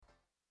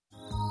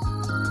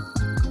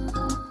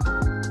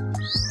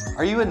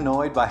Are you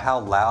annoyed by how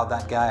loud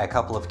that guy a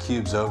couple of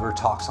cubes over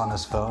talks on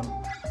his phone?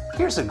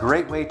 Here's a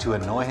great way to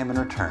annoy him in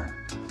return.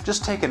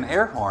 Just take an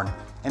air horn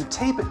and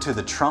tape it to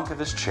the trunk of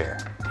his chair.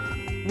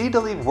 Need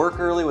to leave work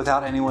early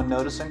without anyone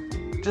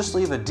noticing? Just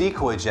leave a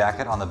decoy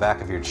jacket on the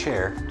back of your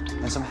chair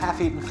and some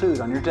half-eaten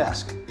food on your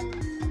desk.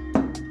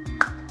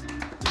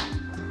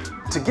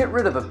 To get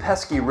rid of a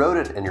pesky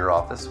rodent in your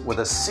office with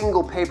a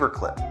single paper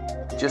clip,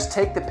 just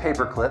take the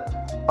paper clip,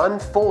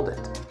 unfold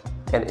it,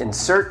 and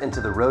insert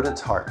into the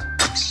rodent's heart.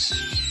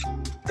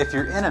 If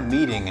you're in a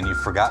meeting and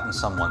you've forgotten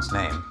someone's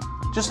name,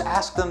 just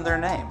ask them their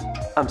name.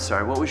 I'm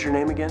sorry, what was your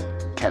name again?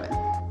 Kevin.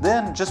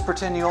 Then just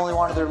pretend you only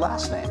wanted their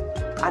last name.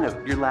 I know,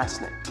 your last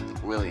name.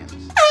 Williams.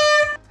 Think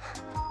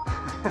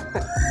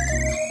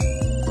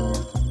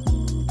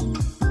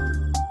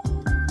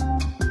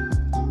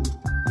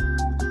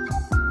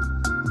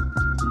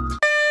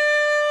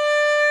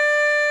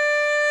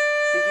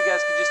you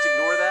guys could just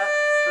ignore that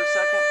for a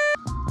second?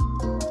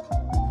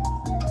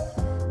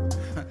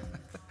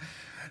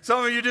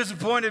 Some of you are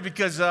disappointed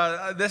because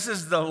this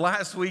is the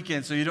last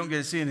weekend, so you don't get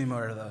to see any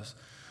more of those.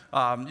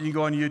 You can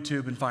go on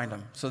YouTube and find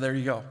them. So there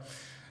you go.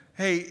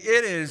 Hey,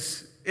 it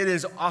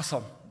is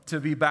awesome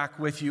to be back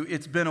with you.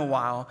 It's been a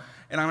while,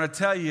 and I'm going to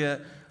tell you,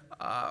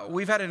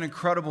 we've had an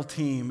incredible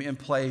team in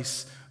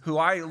place who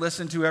I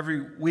listen to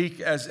every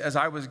week as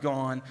I was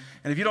gone.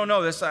 And if you don't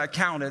know this, I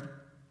counted,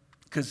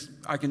 because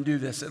I can do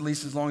this at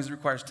least as long as it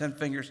requires 10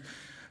 fingers.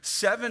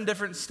 7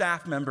 different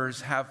staff members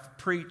have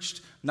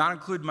preached, not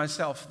including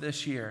myself,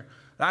 this year.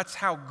 That's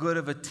how good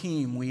of a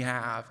team we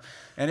have.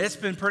 And it's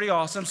been pretty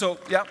awesome. So,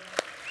 yep.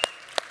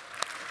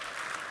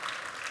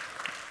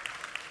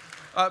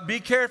 Be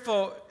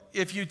careful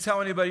if you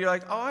tell anybody, you're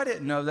like, oh, I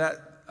didn't know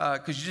that,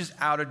 because you just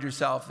outed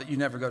yourself that you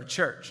never go to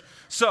church.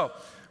 So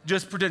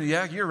just pretend,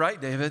 yeah, you're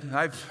right, David.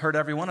 I've heard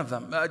every one of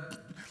them.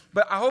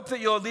 But I hope that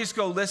you'll at least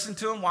go listen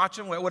to them, watch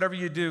them, whatever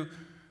you do.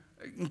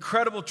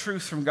 Incredible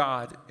truth from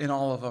God in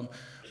all of them.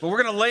 But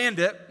we're going to land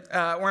it.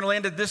 We're going to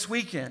land it this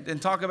weekend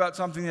and talk about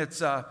something that's,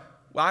 well,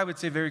 I would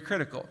say very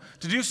critical.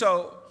 To do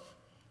so,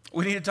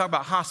 we need to talk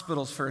about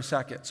hospitals for a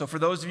second. So for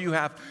those of you who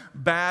have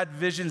bad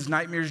visions,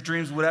 nightmares,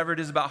 dreams, whatever it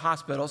is about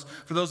hospitals,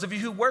 for those of you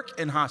who work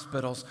in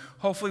hospitals,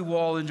 hopefully we'll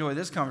all enjoy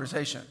this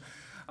conversation.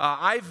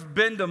 I've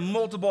been to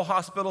multiple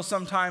hospitals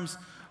sometimes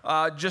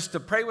just to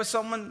pray with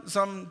someone,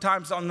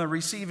 sometimes on the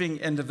receiving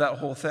end of that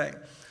whole thing.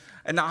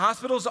 And now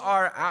hospitals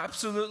are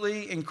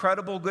absolutely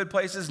incredible, good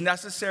places,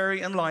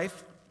 necessary in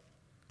life.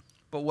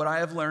 But what I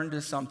have learned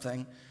is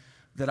something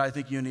that I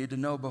think you need to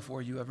know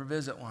before you ever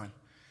visit one.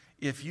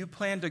 If you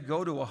plan to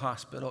go to a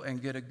hospital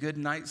and get a good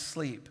night's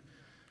sleep,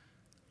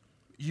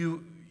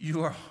 you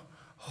are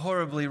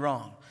horribly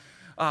wrong.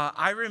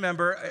 I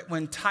remember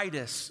when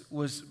Titus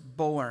was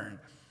born,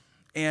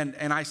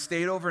 and I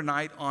stayed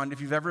overnight on,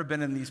 if you've ever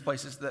been in these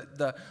places,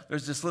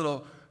 there's this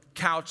little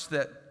couch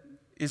that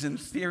is in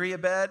theory a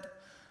bed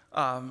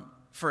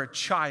for a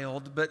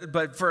child,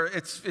 but for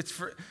it's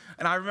for,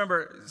 and I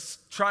remember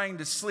trying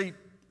to sleep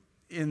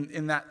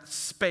in that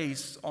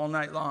space all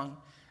night long,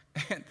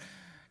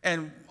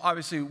 and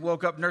obviously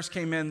woke up. Nurse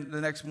came in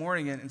the next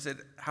morning and said,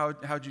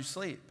 "How'd you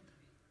sleep?"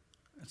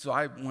 And so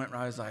I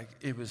was like,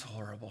 it was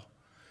horrible.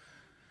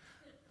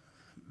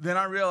 Then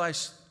I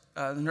realized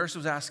the nurse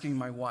was asking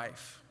my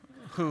wife,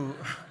 who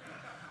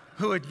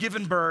had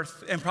given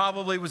birth and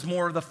probably was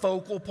more of the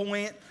focal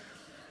point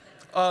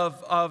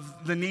of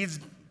the needs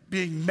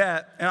being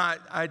met, and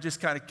I just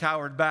kind of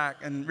cowered back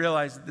and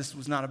realized that this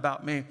was not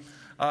about me.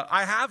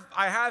 I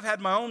have had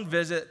my own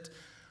visit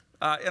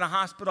in a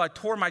hospital. I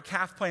tore my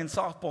calf playing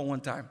softball one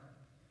time.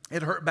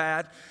 It hurt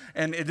bad,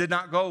 and it did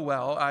not go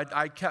well.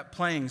 I kept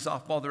playing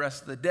softball the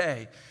rest of the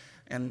day,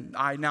 and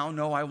I now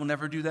know I will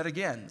never do that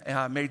again.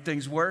 Made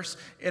things worse,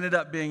 ended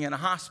up being in a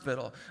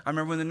hospital. I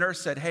remember when the nurse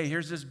said, "Hey,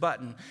 here's this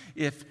button.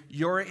 If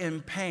you're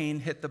in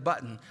pain, hit the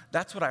button."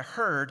 That's what I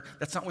heard.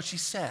 That's not what she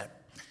said.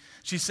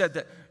 She said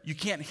that you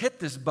can't hit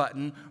this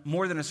button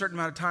more than a certain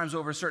amount of times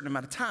over a certain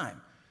amount of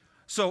time.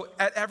 So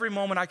at every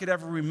moment I could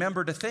ever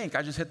remember to think,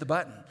 I just hit the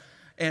button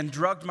and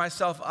drugged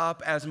myself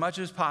up as much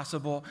as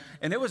possible.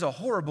 And it was a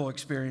horrible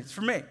experience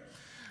for me.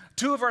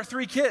 2 of our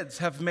 3 kids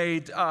have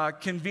made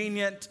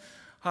convenient,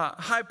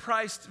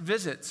 high-priced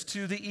visits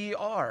to the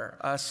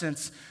ER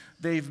since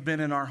they've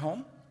been in our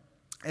home.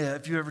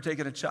 If you've ever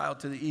taken a child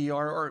to the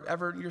ER or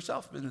ever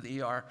yourself been to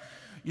the ER,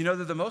 you know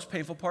that the most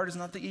painful part is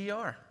not the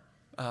ER.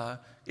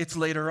 It's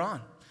later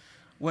on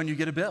when you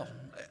get a bill.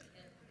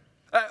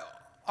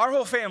 Our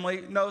whole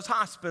family knows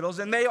hospitals,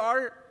 and they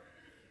are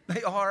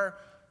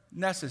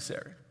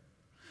necessary.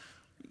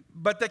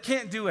 But they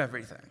can't do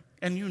everything,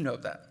 and you know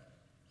that.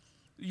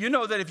 You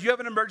know that if you have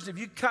an emergency, if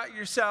you cut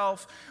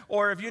yourself,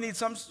 or if you need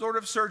some sort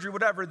of surgery,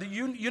 whatever,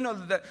 you know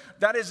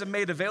that is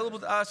made available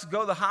to us. Go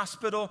to the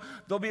hospital.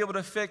 They'll be able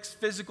to fix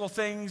physical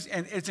things,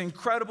 and it's an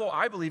incredible,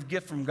 I believe,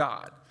 gift from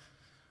God.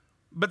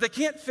 But they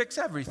can't fix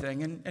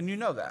everything, and you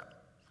know that.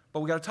 But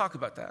we got to talk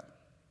about that.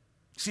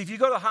 See, if you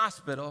go to the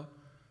hospital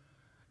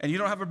and you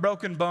don't have a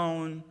broken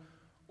bone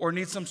or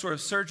need some sort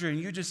of surgery, and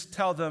you just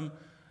tell them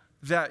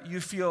that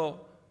you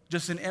feel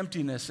just an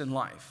emptiness in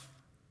life.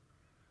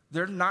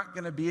 They're not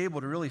going to be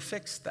able to really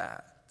fix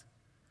that.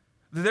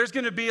 There's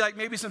going to be like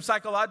maybe some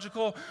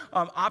psychological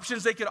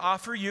options they could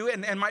offer you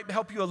and might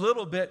help you a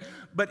little bit.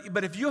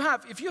 But if you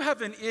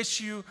have an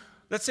issue,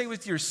 let's say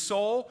with your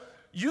soul,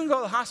 you can go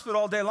to the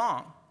hospital all day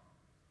long.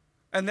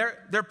 And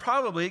they're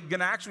probably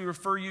going to actually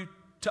refer you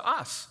to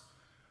us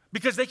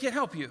because they can't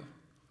help you.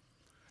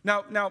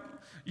 Now,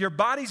 your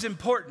body's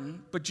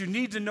important, but you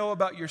need to know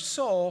about your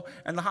soul,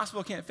 and the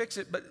hospital can't fix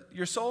it. But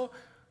your soul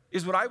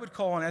is what I would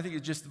call, and I think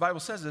it's just the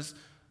Bible says this,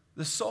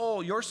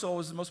 your soul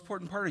is the most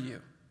important part of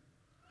you.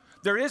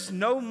 There is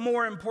no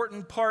more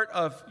important part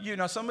of you.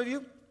 Now, some of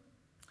you,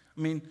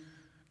 I mean,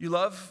 you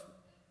love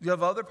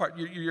other part.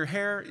 Your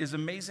hair is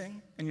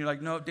amazing, and you're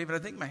like, no, David, I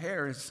think my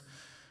hair is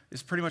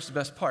pretty much the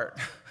best part.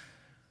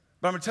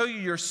 But I'm going to tell you,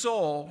 your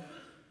soul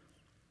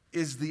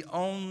is the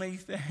only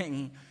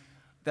thing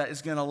that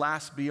is going to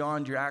last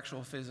beyond your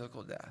actual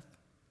physical death.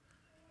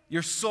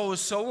 Your soul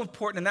is so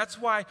important, and that's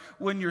why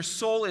when your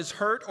soul is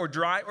hurt or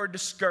dry or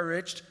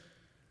discouraged,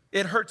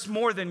 it hurts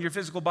more than your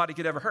physical body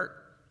could ever hurt.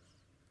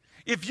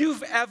 If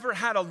you've ever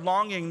had a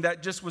longing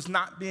that just was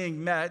not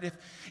being met,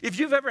 if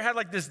you've ever had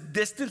like this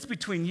distance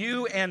between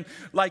you and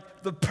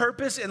like the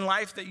purpose in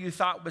life that you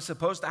thought was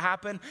supposed to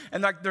happen,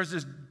 and like there's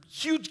this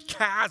huge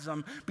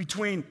chasm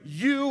between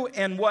you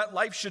and what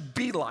life should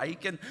be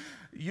like, and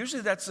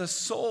usually that's a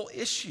soul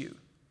issue.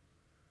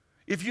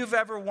 If you've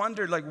ever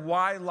wondered like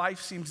why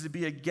life seems to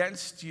be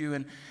against you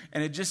and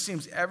it just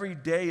seems every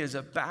day is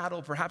a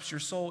battle, perhaps your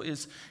soul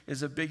is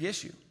a big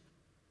issue.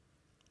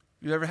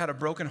 You've ever had a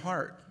broken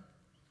heart?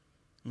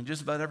 I mean,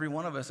 just about every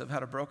one of us have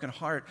had a broken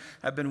heart,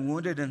 have been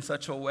wounded in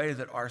such a way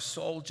that our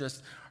soul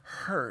just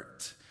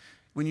hurt.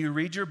 When you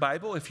read your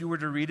Bible, if you were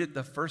to read it,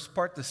 the first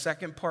part, the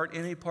second part,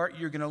 any part,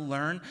 you're going to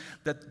learn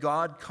that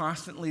God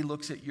constantly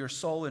looks at your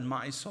soul and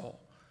my soul.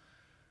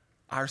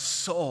 Our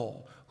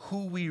soul,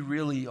 who we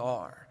really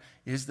are,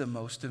 is the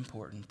most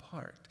important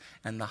part.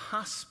 And the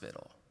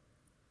hospital,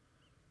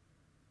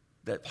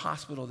 that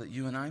hospital that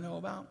you and I know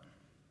about,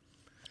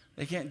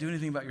 they can't do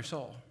anything about your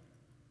soul.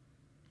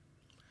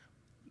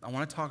 I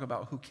want to talk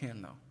about who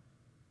can, though.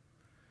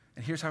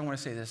 And here's how I want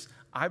to say this.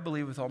 I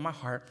believe with all my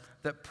heart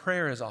that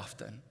prayer is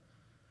often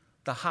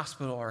the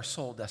hospital our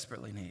soul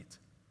desperately needs.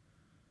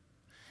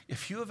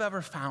 If you have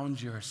ever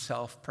found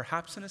yourself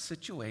perhaps in a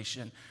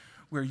situation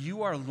where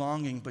you are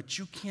longing, but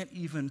you can't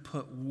even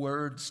put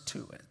words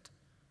to it,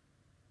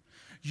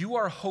 you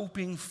are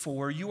hoping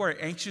for, you are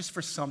anxious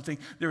for something,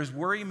 there is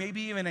worry,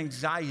 maybe even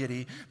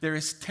anxiety, there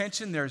is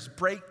tension, there's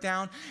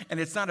breakdown, and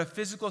it's not a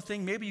physical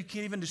thing, maybe you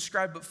can't even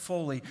describe it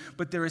fully,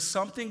 but there is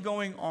something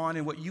going on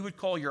in what you would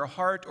call your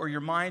heart or your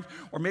mind,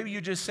 or maybe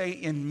you just say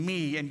in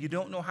me, and you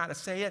don't know how to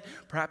say it,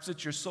 perhaps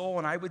it's your soul,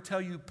 and I would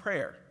tell you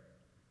prayer.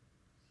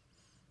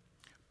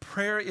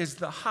 Prayer is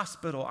the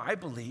hospital, I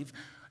believe,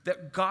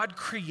 that God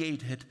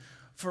created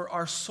for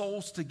our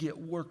souls to get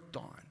worked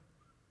on.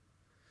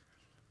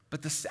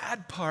 But the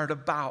sad part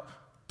about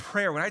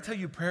prayer, when I tell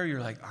you prayer,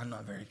 you're like, I'm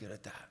not very good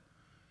at that.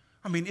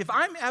 I mean, if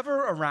I'm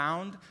ever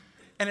around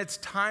and it's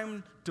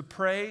time to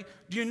pray,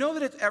 do you know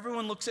that if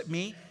everyone looks at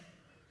me,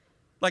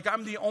 like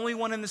I'm the only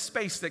one in the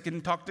space that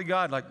can talk to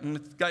God, like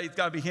it's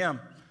got to be him.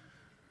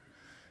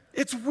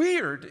 It's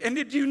weird. And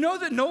did you know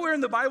that nowhere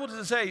in the Bible does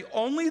it say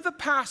only the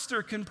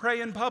pastor can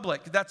pray in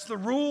public? That's the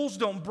rules.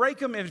 Don't break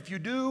them. And if you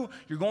do,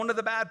 you're going to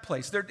the bad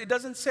place. It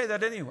doesn't say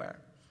that anywhere.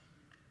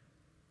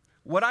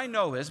 What I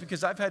know is,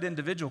 because I've had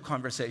individual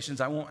conversations,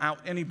 I won't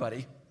out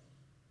anybody,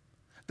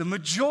 the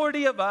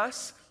majority of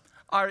us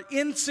are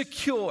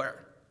insecure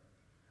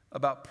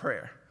about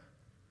prayer.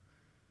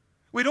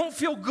 We don't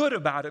feel good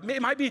about it.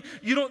 It might be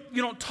you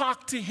don't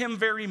talk to him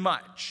very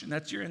much, and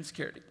that's your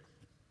insecurity.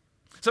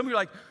 Some of you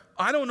are like,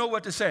 I don't know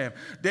what to say.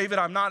 David,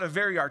 I'm not a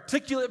very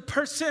articulate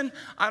person.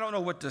 I don't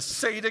know what to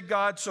say to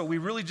God, so we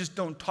really just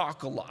don't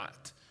talk a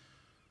lot.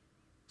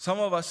 Some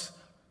of us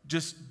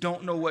just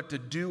don't know what to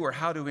do or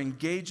how to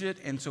engage it,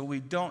 and so we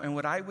don't. And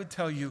what I would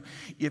tell you,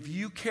 if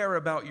you care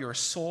about your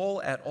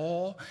soul at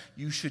all,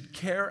 you should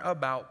care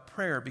about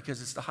prayer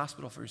because it's the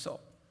hospital for your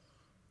soul.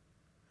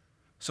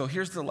 So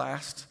here's the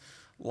last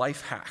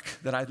life hack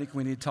that I think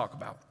we need to talk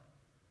about.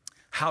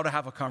 How to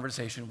have a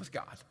conversation with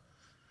God.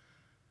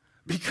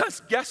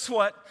 Because guess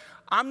what?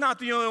 I'm not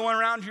the only one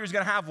around here who's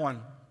going to have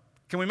one.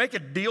 Can we make a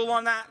deal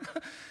on that?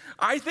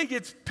 I think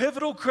it's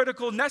pivotal,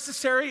 critical,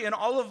 necessary in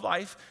all of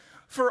life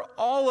for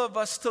all of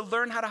us to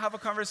learn how to have a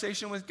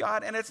conversation with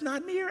God, and it's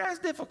not near as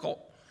difficult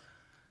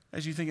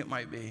as you think it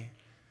might be.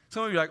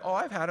 Some of you are like, oh,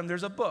 I've had them.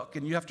 There's a book,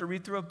 and you have to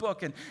read through a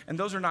book, and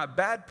those are not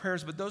bad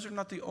prayers, but those are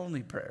not the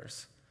only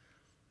prayers.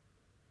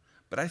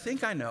 But I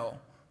think I know,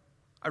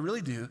 I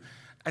really do,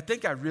 I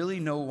think I really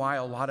know why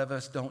a lot of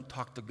us don't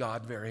talk to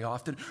God very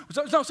often.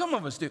 So some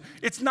of us do.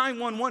 It's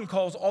 911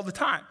 calls all the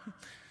time.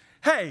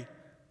 Hey,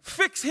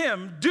 fix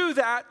him, do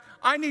that,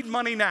 I need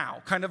money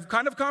now, kind of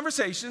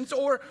conversations,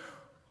 or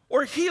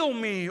or heal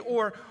me,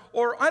 or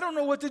I don't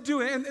know what to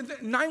do. And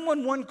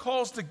 911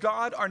 calls to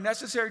God are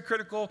necessary,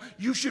 critical.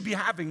 You should be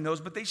having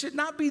those, but they should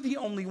not be the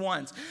only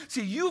ones.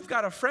 See, you've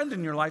got a friend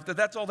in your life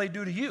that's all they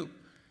do to you.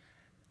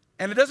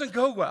 And it doesn't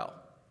go well.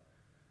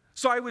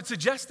 So I would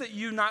suggest that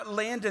you not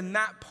land in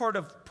that part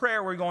of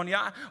prayer where you're going,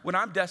 yeah, when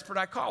I'm desperate,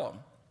 I call them.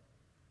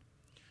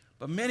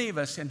 But many of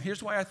us, and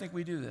here's why I think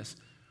we do this,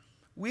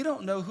 we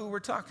don't know who we're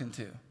talking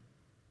to.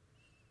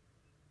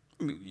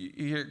 I mean,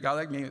 you hear a guy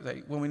like me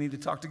say, well, we need to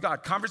talk to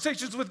God.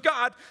 Conversations with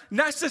God,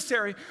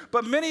 necessary,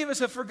 but many of us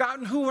have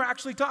forgotten who we're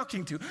actually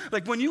talking to.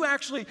 Like when you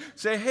actually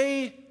say,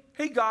 hey,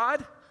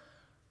 God,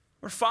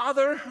 or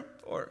Father,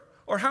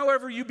 or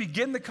however you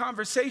begin the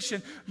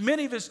conversation,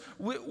 many of us,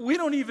 we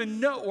don't even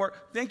know, or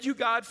thank you,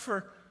 God,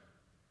 for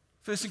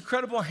this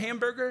incredible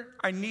hamburger.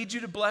 I need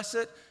you to bless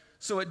it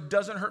so it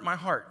doesn't hurt my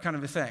heart, kind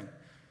of a thing.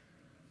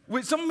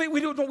 We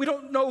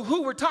don't know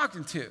who we're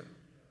talking to.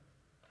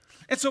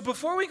 And so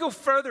before we go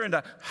further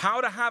into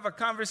how to have a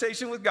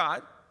conversation with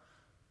God,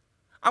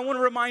 I want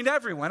to remind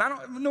everyone,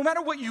 no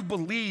matter what you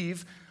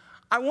believe,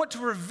 I want to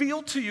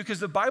reveal to you, because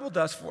the Bible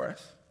does for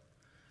us,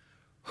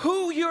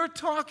 who you're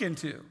talking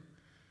to.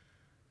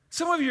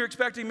 Some of you are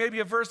expecting maybe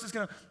a verse that's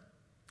going to,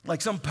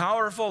 like some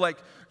powerful, like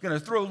going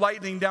to throw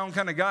lightning down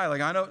kind of guy.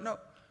 Like, I don't know.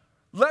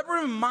 Let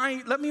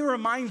me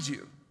remind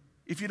you,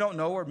 if you don't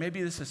know, or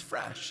maybe this is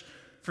fresh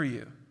for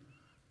you.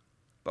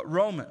 But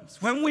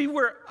Romans, when we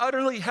were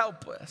utterly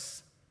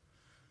helpless,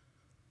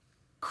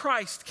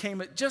 Christ came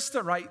at just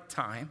the right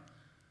time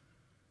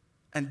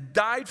and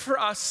died for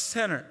us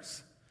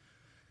sinners.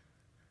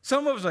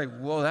 Some of us are like,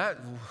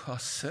 well,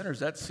 sinners,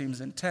 that seems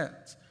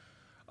intense.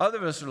 Other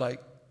of us are like,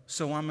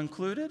 so I'm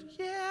included?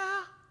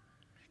 Yeah.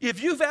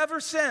 If you've ever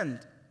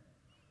sinned,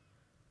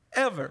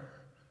 ever.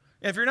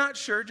 If you're not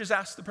sure, just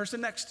ask the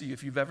person next to you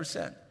if you've ever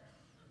sinned.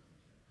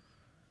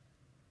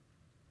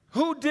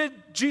 Who did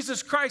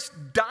Jesus Christ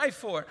die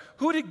for?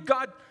 Who did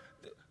God?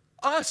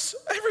 Us,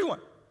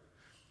 everyone.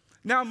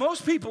 Now,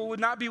 most people would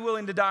not be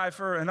willing to die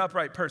for an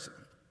upright person,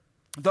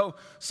 though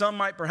some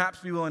might perhaps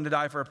be willing to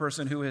die for a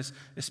person who is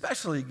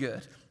especially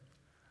good.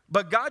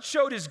 But God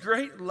showed his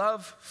great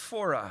love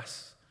for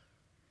us.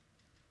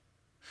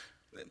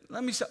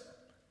 Let me say,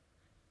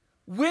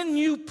 when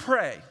you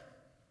pray,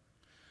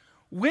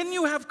 when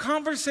you have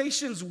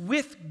conversations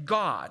with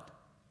God,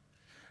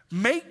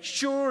 make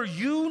sure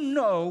you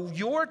know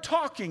you're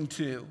talking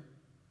to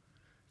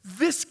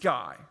this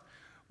guy.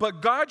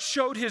 But God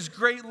showed his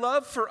great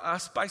love for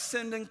us by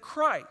sending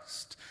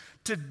Christ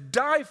to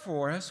die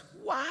for us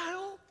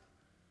while,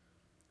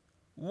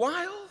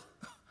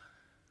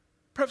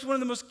 perhaps one of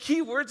the most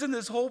key words in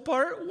this whole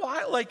part,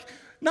 while, like,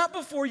 not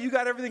before you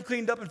got everything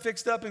cleaned up and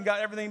fixed up and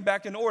got everything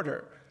back in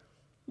order.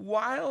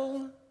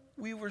 While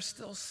we were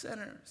still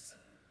sinners.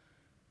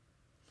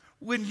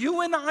 When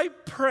you and I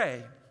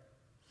pray,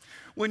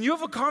 when you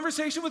have a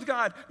conversation with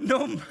God,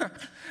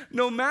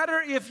 no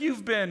matter if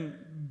you've been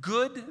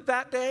good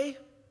that day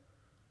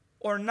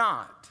or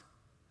not,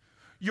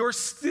 you're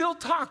still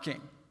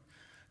talking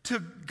to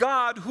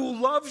God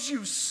who loves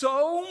you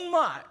so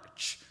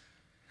much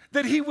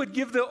that he would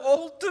give the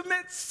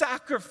ultimate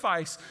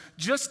sacrifice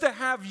just to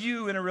have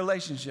you in a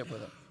relationship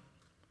with him.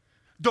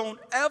 Don't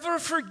ever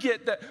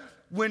forget that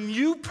when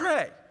you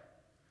pray,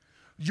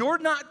 you're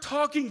not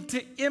talking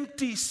to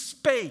empty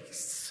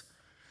space.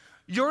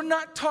 You're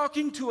not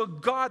talking to a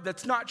God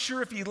that's not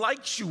sure if he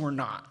likes you or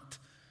not.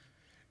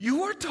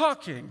 You are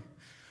talking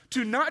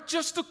to not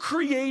just the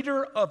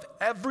creator of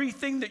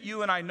everything that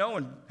you and I know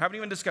and haven't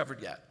even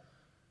discovered yet.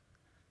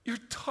 You're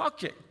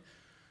talking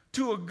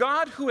to a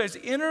God who has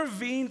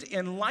intervened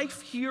in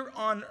life here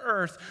on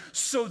earth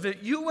so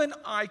that you and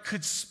I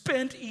could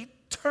spend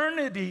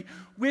eternity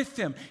with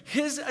him.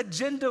 His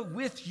agenda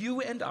with you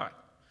and I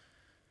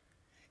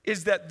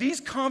is that these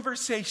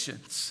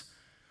conversations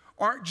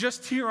aren't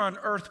just here on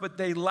earth, but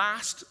they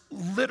last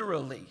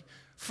literally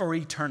for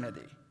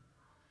eternity.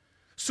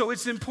 So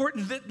it's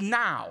important that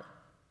now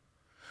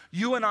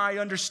you and I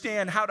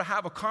understand how to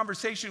have a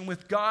conversation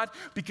with God,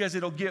 because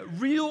it'll get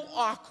real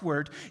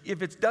awkward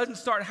if it doesn't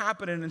start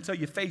happening until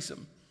you face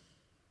him.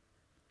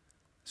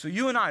 So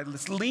you and I,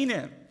 let's lean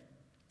in.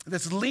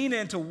 Let's lean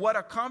into what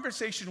a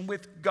conversation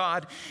with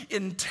God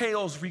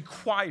entails,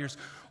 requires.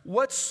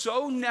 What's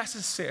so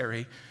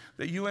necessary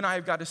that you and I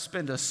have got to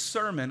spend a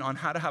sermon on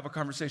how to have a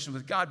conversation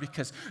with God,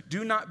 because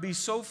do not be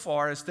so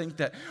far as think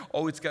that,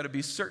 it's got to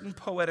be certain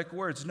poetic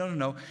words.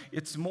 No.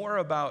 It's more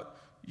about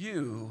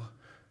you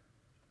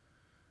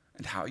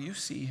and how you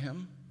see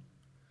him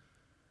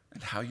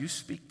and how you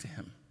speak to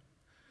him.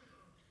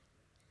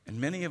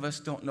 And many of us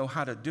don't know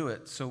how to do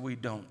it, so we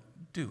don't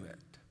do it.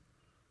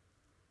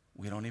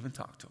 We don't even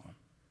talk to him.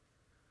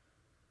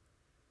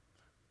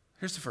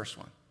 Here's the first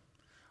one.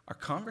 Our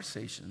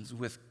conversations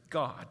with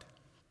God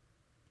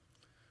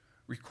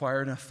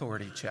require an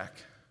authority check.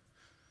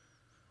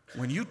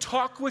 When you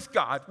talk with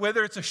God,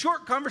 whether it's a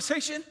short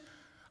conversation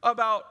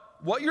about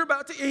what you're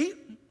about to eat,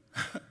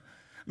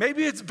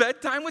 maybe it's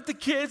bedtime with the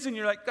kids and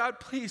you're like, God,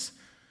 please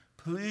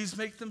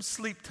make them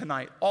sleep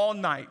tonight, all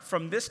night,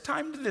 from this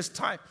time to this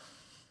time.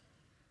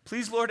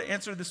 Please, Lord,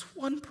 answer this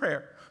one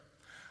prayer.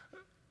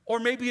 Or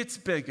maybe it's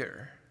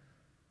bigger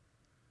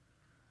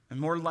and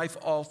more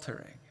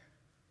life-altering.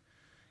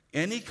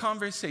 Any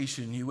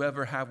conversation you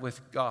ever have with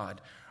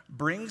God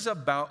brings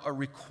about a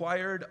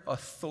required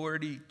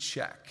authority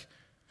check.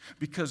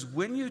 Because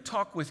when you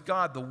talk with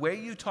God, the way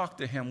you talk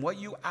to him, what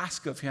you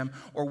ask of him,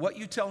 or what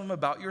you tell him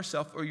about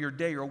yourself or your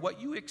day, or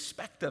what you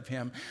expect of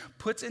him,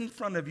 puts in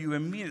front of you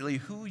immediately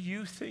who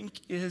you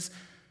think is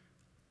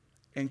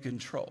in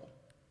control.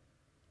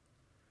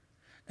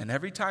 And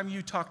every time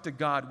you talk to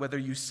God, whether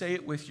you say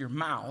it with your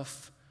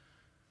mouth,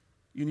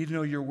 you need to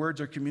know your words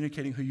are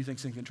communicating who you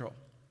think's in control.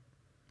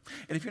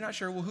 And if you're not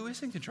sure, well, who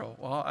is in control?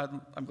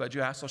 Well, I'm glad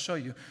you asked. I'll show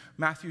you.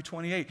 Matthew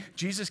 28,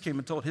 Jesus came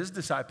and told his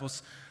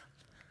disciples,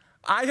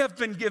 I have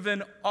been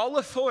given all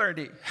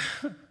authority,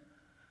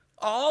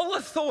 all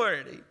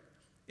authority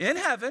in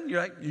heaven.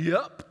 You're like,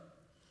 yep,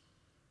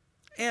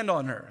 and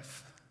on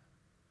earth.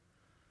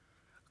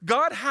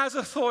 God has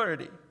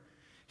authority.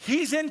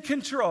 He's in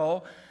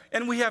control,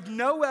 and we have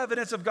no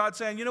evidence of God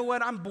saying, you know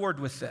what, I'm bored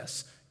with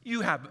this.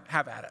 You have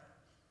at it.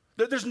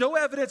 There's no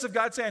evidence of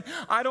God saying,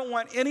 I don't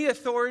want any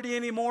authority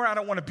anymore. I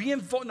don't want to be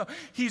involved. No,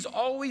 he's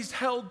always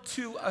held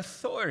to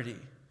authority.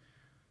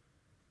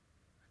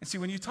 And see,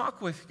 when you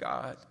talk with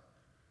God,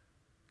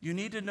 you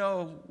need to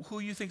know who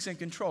you think's in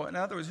control. In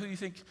other words, who you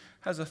think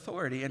has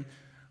authority.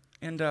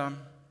 And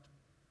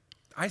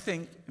I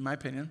think, in my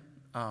opinion,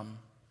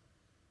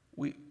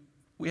 we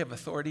have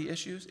authority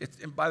issues.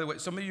 And by the way,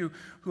 some of you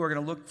who are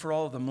going to look for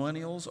all of the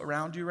millennials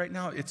around you right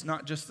now, it's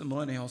not just the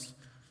millennials.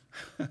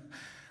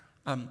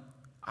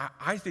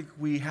 I think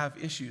we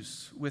have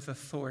issues with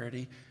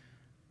authority.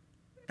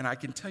 And I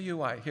can tell you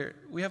why. Here,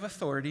 we have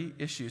authority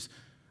issues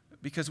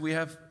because we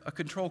have a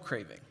control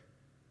craving.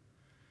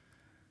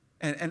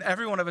 And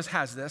every one of us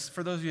has this.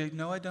 For those of you,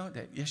 no, I don't.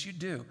 Yes, you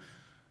do.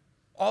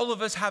 All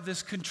of us have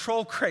this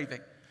control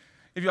craving.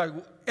 If you're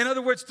like, in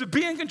other words, to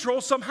be in control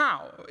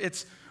somehow.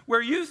 It's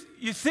where you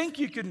think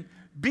you can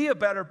be a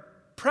better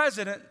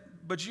president,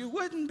 but you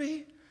wouldn't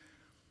be.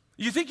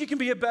 You think you can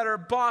be a better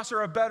boss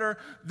or a better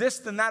this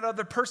than that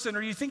other person,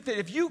 or you think that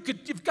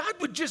if God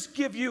would just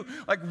give you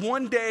like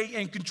one day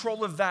in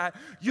control of that,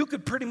 you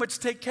could pretty much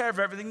take care of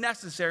everything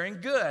necessary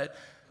and good.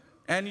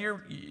 And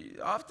you're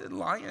often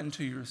lying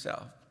to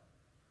yourself.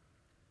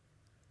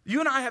 You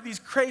and I have these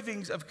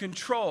cravings of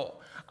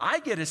control.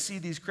 I get to see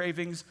these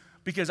cravings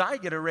because I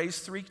get to raise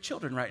 3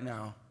 children right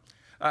now.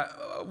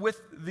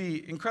 With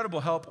the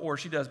incredible help, or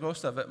she does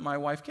most of it, my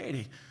wife,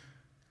 Katie.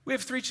 We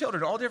have 3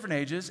 children, all different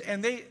ages,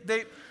 and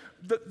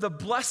the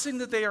blessing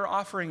that they are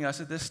offering us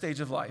at this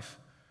stage of life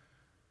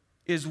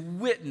is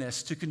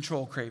witness to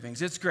control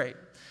cravings. It's great.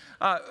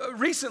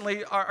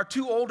 Recently, our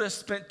 2 oldest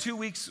spent 2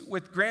 weeks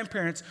with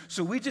grandparents,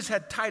 so we just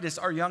had Titus,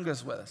 our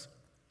youngest, with us.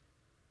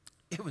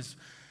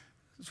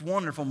 It's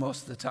wonderful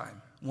most of the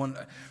time.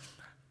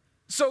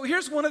 So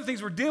here's one of the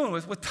things we're dealing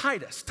with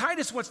Titus.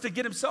 Titus wants to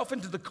get himself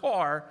into the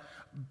car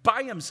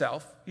by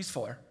himself. He's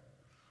 4.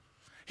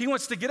 He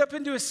wants to get up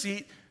into a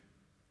seat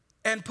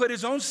and put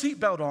his own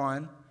seatbelt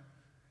on.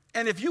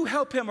 And if you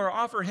help him or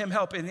offer him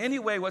help in any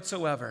way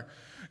whatsoever,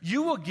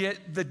 you will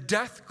get the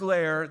death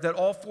glare that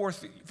all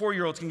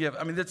 4-year-olds can give.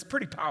 I mean, that's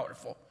pretty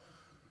powerful.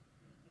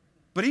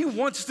 But he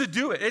wants to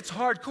do it. It's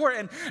hardcore.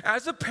 And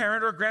as a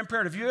parent or a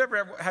grandparent, if you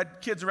ever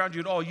had kids around you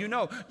at all, you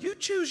know, you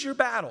choose your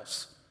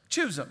battles.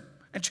 Choose them.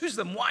 And choose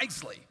them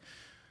wisely.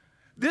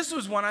 This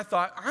was one I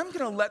thought, I'm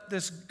going to let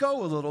this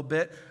go a little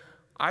bit.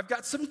 I've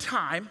got some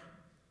time.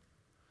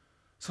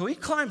 So he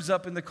climbs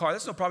up in the car.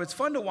 That's no problem. It's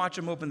fun to watch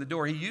him open the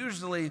door. He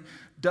usually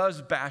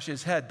does bash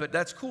his head, but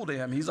that's cool to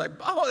him. He's like,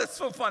 oh, that's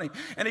so funny.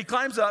 And he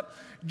climbs up,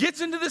 gets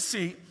into the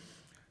seat,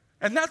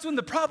 and that's when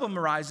the problem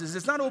arises.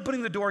 It's not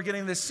opening the door,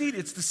 getting the seat,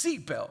 it's the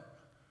seat belt.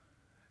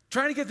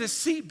 Trying to get this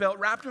seat belt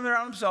wrapped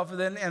around himself and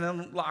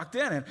then locked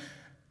in.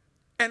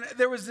 And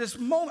there was this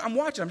moment,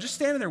 I'm just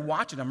standing there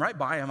watching him right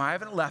by him. I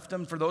haven't left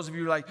him. For those of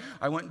you like,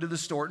 I went into the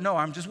store. No,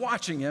 I'm just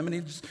watching him.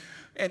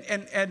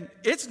 And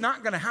it's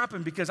not going to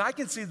happen because I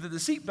can see that the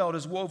seatbelt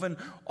is woven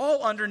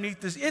all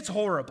underneath this. It's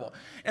horrible.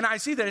 And I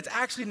see that it's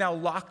actually now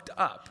locked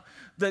up.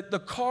 The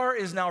car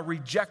is now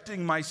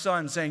rejecting my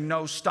son, saying,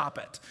 no, stop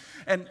it.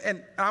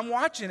 And I'm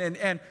watching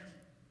and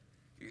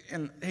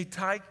hey,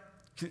 Ty,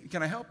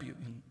 can I help you?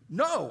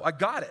 No, I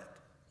got it.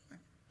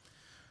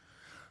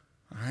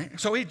 All right.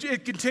 So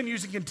it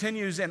continues and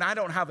continues, and I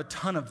don't have a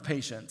ton of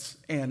patience,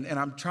 and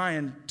I'm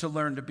trying to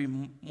learn to be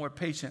more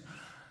patient.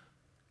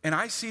 And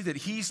I see that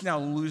he's now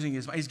losing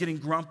his mind. He's getting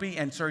grumpy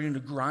and starting to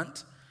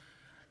grunt,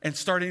 and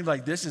starting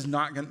like this is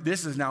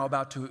now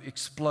about to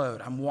explode.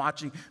 I'm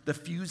watching. The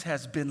fuse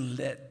has been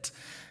lit,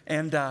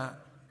 and I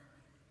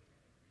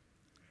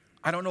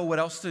don't know what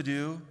else to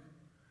do.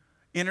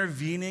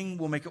 Intervening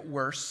will make it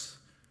worse.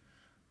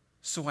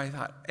 So I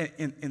thought,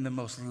 in the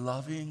most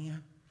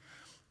loving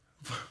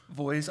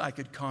voice I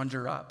could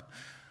conjure up,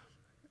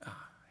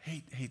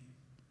 hey,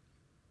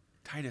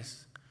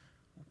 Titus,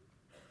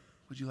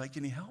 would you like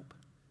any help?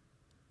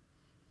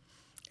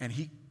 And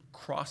he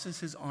crosses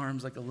his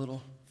arms like a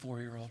little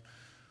 4-year-old,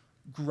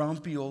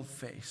 grumpy old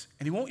face.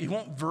 And he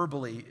won't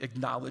verbally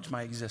acknowledge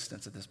my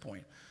existence at this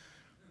point.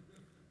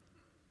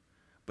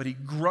 But he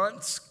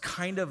grunts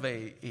kind of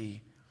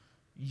a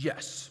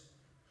yes.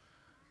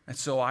 And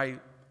so I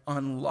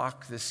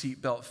unlock the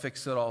seatbelt,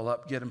 fix it all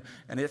up, get him,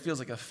 and it feels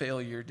like a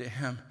failure to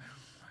him.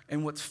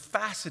 And what's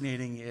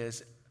fascinating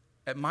is,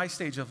 at my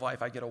stage of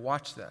life, I get to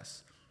watch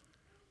this.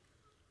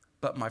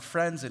 But my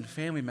friends and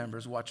family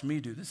members watch me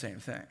do the same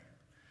thing.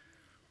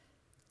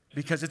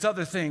 Because it's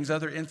other things,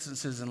 other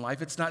instances in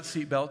life. It's not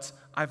seatbelts.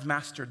 I've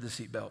mastered the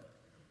seatbelt.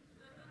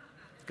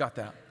 Got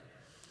that.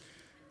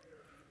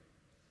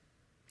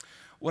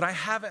 What I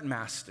haven't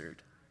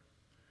mastered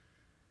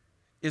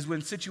is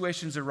when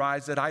situations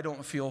arise that I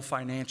don't feel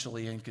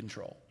financially in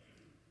control.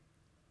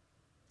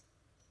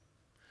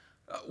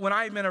 When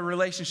I'm in a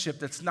relationship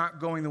that's not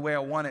going the way I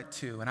want it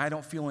to, and I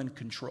don't feel in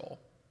control.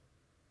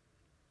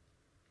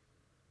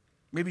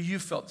 Maybe you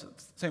felt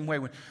the same way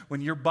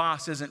when your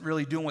boss isn't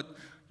really doing what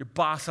your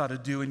boss ought to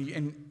do,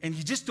 and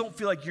you just don't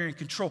feel like you're in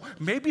control.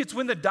 Maybe it's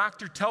when the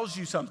doctor tells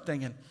you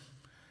something,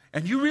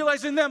 and you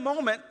realize in that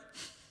moment,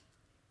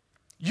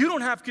 you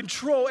don't have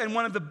control. And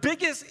one of the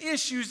biggest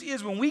issues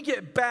is when we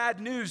get bad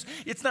news,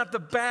 it's not the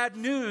bad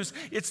news,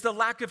 it's the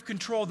lack of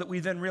control that we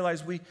then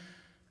realize we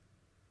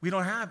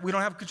don't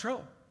have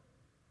control.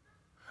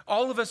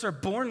 All of us are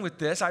born with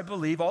this, I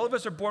believe. All of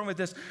us are born with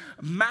this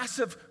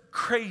massive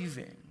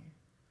craving.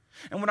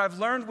 And what I've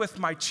learned with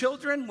my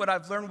children, what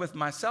I've learned with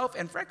myself,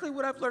 and frankly,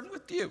 what I've learned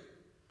with you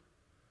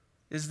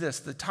is this: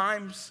 the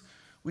times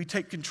we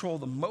take control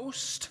the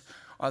most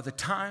are the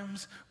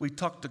times we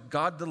talk to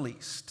God the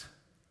least.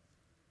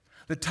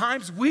 The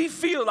times we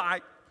feel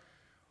like,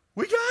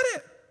 we got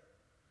it.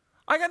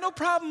 I got no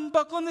problem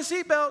buckling the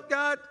seatbelt,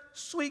 God.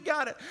 Sweet,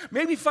 got it.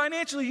 Maybe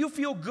financially you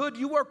feel good.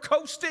 You are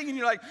coasting and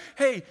you're like,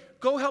 hey,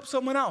 go help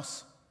someone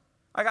else.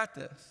 I got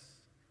this.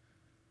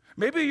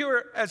 Maybe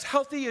you're as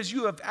healthy as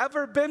you have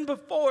ever been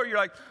before. You're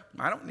like,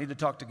 I don't need to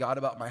talk to God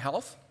about my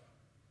health.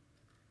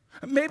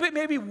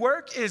 Maybe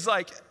work is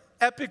like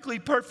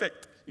epically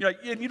perfect. You're like,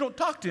 and you don't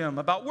talk to him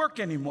about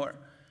work anymore.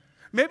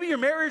 Maybe your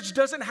marriage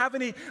doesn't have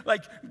any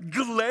like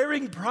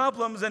glaring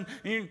problems, and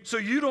so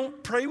you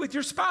don't pray with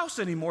your spouse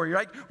anymore. You're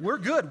like, we're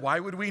good. Why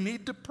would we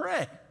need to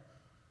pray?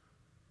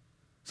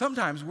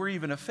 Sometimes we're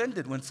even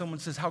offended when someone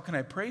says, how can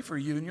I pray for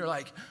you? And you're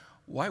like,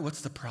 why?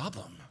 What's the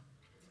problem?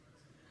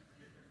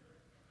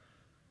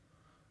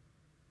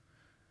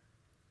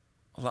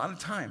 A lot of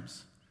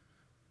times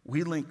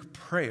we link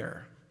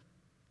prayer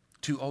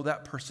to, oh,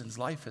 that person's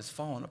life has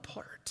fallen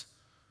apart.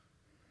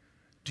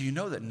 Do you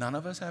know that none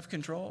of us have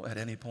control at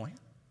any point?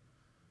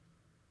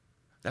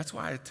 That's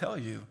why I tell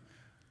you,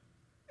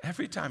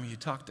 every time you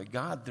talk to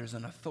God, there's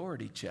an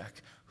authority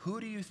check. Who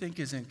do you think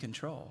is in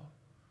control?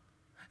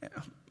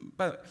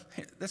 But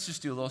let's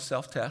just do a little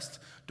self-test.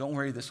 Don't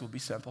worry, this will be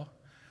simple.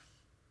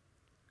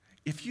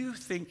 If you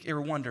think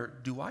or wonder,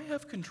 do I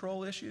have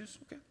control issues?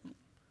 Okay.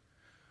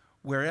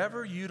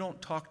 Wherever you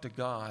don't talk to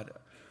God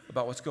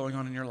about what's going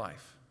on in your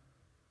life,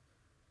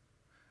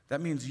 that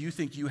means you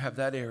think you have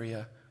that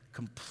area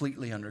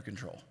completely under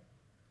control.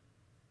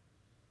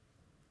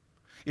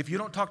 If you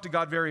don't talk to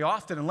God very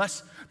often,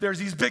 unless there's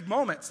these big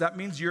moments, that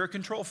means you're a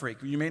control freak.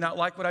 You may not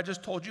like what I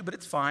just told you, but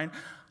it's fine.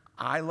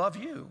 I love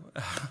you.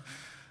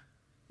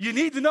 You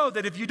need to know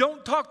that if you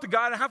don't talk to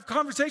God and have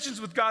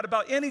conversations with God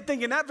about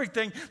anything and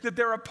everything, that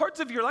there are parts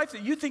of your life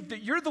that you think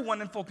that you're the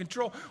one in full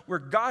control, where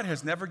God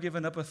has never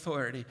given up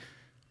authority.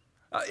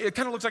 It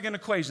kind of looks like an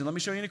equation. Let me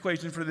show you an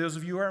equation for those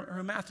of you who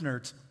are math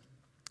nerds.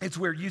 It's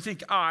where you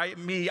think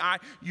you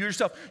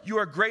yourself, you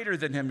are greater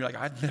than him. You're like,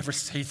 I'd never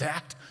say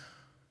that.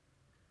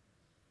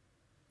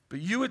 But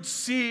you would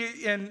see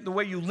in the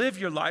way you live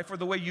your life or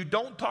the way you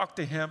don't talk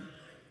to him,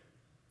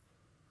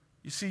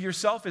 you see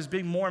yourself as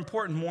being more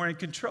important, more in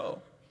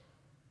control.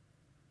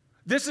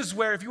 This is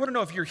where, if you want to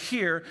know if you're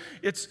here,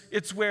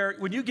 it's where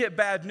when you get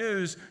bad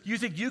news, you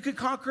think you can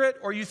conquer it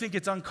or you think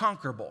it's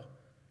unconquerable.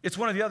 It's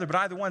one or the other, but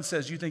either one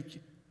says you think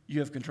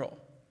you have control.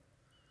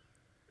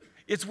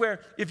 It's where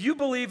if you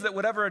believe that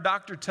whatever a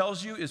doctor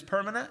tells you is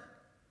permanent,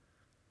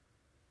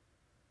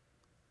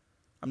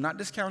 I'm not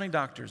discounting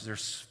doctors. They're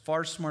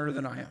far smarter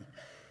than I am.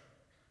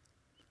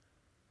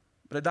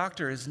 But a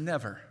doctor is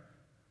never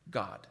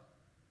God.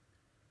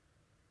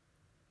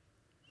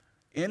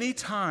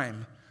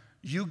 Anytime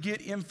you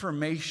get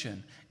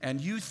information and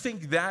you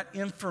think that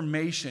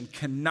information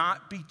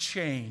cannot be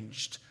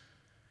changed,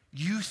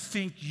 you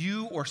think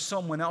you or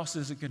someone else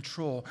is in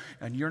control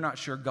and you're not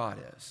sure God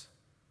is.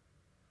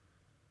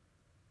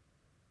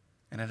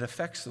 And it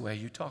affects the way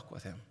you talk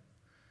with him.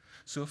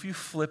 So if you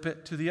flip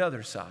it to the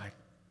other side,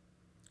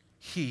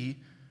 he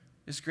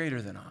is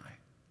greater than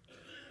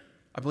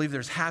I believe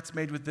there's hats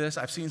made with this.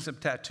 I've seen some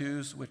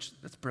tattoos,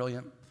 that's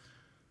brilliant.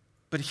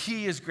 But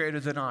he is greater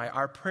than I.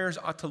 Our prayers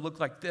ought to look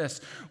like this,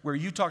 where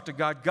you talk to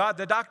God. God,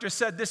 the doctor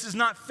said this is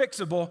not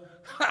fixable.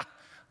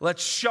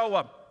 Let's show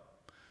him.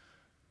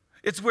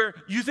 It's where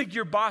you think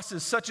your boss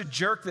is such a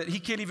jerk that he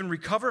can't even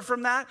recover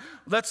from that.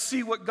 Let's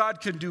see what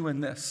God can do in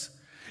this.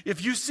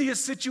 If you see a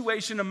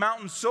situation, a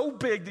mountain so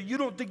big that you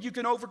don't think you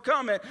can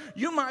overcome it,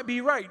 you might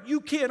be right. You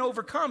can't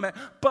overcome it.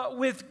 But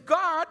with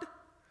God,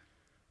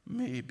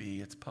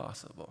 maybe it's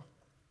possible.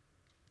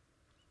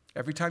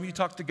 Every time you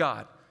talk to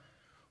God,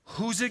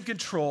 who's in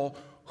control,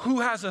 who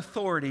has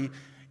authority,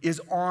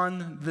 is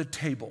on the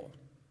table.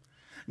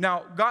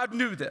 Now, God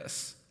knew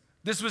this.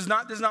 This is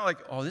not like,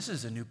 oh, this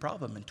is a new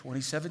problem in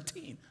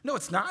 2017. No,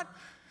 it's not.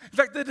 In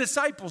fact, the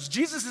disciples,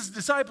 Jesus'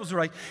 disciples were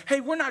like,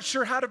 hey, we're not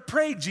sure how to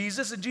pray,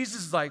 Jesus. And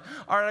Jesus is like,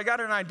 all right, I got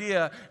an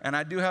idea, and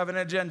I do have an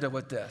agenda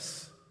with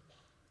this.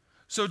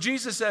 So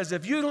Jesus says,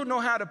 if you don't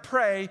know how to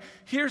pray,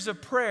 here's a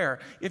prayer.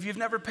 If you've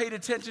never paid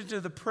attention to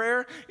the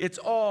prayer, it's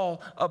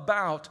all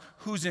about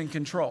who's in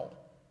control.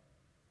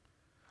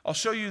 I'll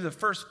show you the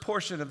first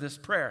portion of this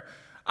prayer.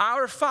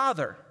 Our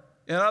Father,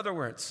 in other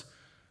words,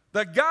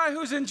 the guy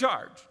who's in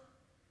charge,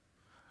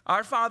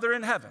 our Father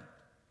in heaven,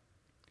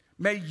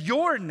 may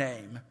your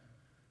name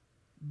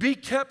be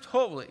kept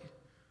holy.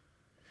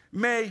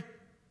 May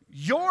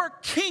your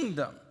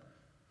kingdom,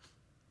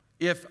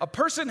 if a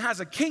person has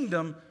a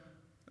kingdom,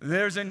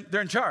 they're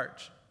in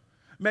charge.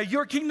 May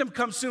your kingdom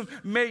come soon.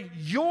 May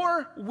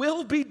your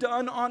will be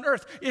done on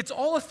earth. It's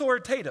all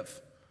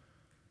authoritative,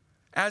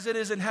 as it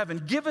is in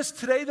heaven. Give us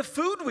today the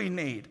food we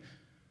need.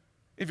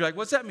 If you're like,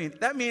 what's that mean?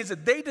 That means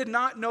that they did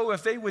not know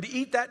if they would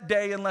eat that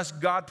day unless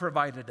God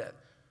provided it.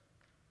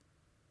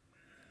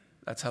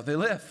 That's how they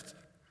lived.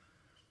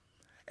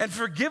 And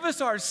forgive us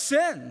our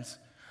sins.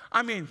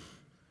 I mean,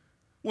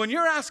 when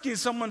you're asking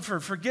someone for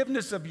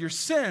forgiveness of your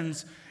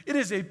sins, it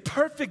is a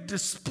perfect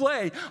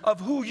display of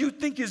who you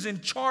think is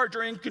in charge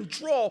or in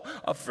control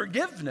of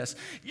forgiveness.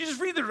 You just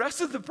read the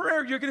rest of the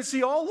prayer, you're going to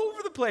see all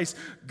over the place.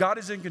 God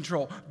is in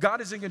control.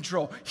 God is in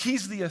control.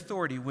 He's the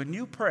authority. When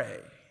you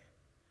pray,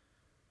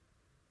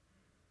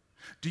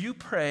 do you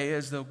pray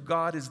as though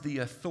God is the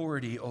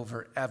authority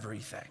over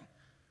everything?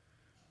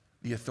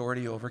 The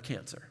authority over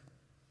cancer,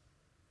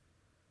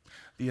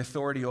 the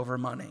authority over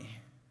money,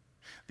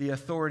 the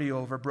authority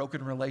over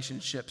broken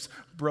relationships,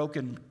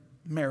 broken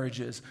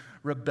marriages,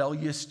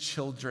 rebellious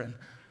children,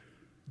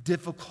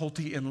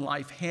 difficulty in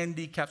life,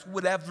 handicaps,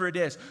 whatever it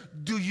is.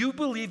 Do you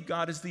believe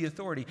God is the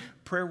authority?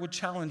 Prayer will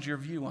challenge your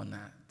view on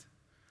that.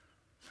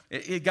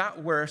 It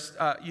got worse.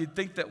 You'd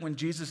think that when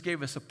Jesus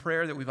gave us a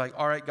prayer that we'd be like,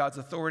 all right, God's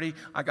authority,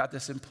 I got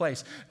this in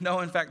place. No,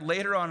 in fact,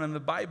 later on in the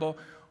Bible,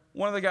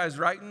 one of the guys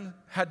writing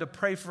had to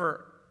pray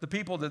for the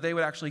people that they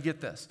would actually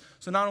get this.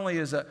 So not only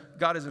is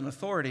God is an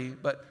authority,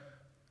 but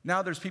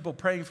now there's people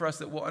praying for us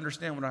that will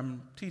understand what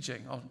I'm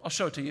teaching. I'll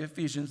show it to you.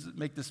 Ephesians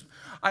make this.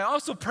 I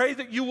also pray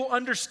that you will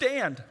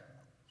understand.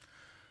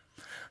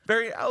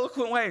 Very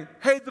eloquent way.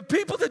 Hey, the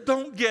people that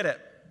don't get it,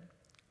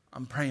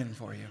 I'm praying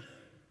for you.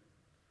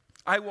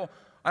 I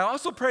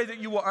also pray that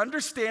you will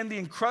understand the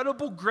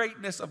incredible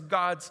greatness of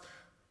God's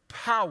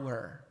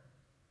power.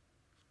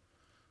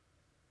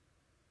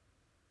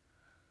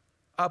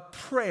 A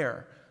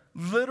prayer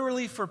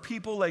literally for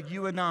people like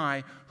you and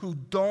I who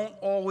don't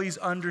always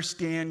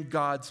understand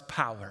God's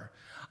power.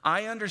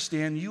 I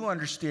understand, you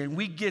understand,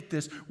 we get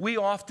this. We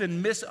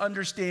often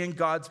misunderstand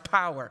God's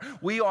power.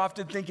 We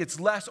often think it's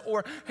less,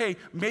 or hey,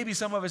 maybe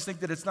some of us think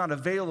that it's not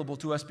available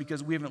to us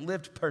because we haven't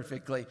lived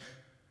perfectly.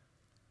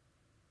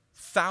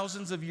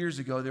 Thousands of years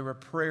ago, there were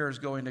prayers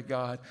going to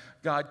God.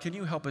 God, can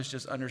you help us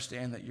just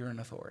understand that you're an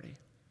authority?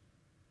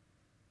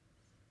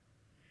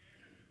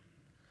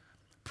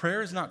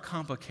 Prayer is not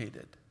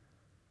complicated.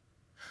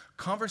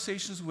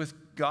 Conversations with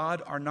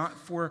God are not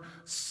for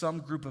some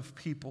group of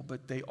people,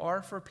 but they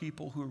are for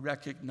people who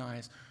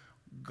recognize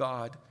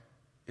God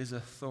is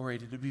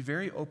authority. To be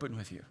very open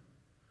with you,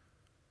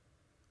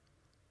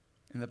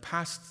 in the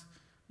past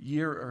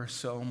year or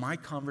so, my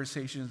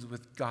conversations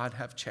with God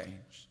have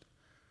changed.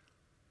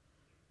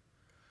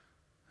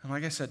 And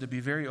like I said, to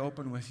be very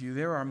open with you,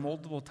 there are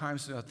multiple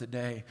times throughout the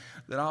day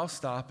that I'll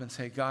stop and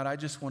say, God, I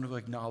just want to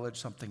acknowledge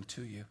something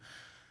to you.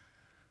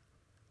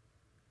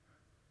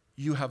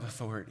 You have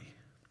authority.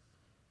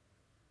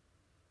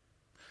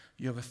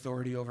 You have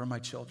authority over my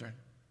children.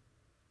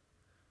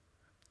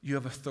 You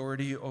have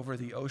authority over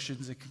the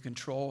oceans that can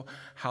control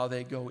how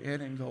they go in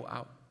and go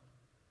out.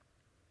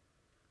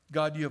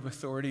 God, you have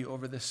authority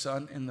over the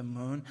sun and the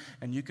moon,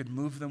 and you can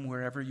move them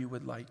wherever you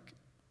would like.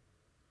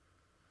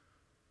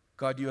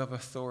 God, you have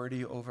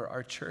authority over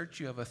our church.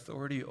 You have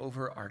authority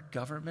over our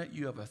government.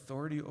 You have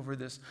authority over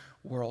this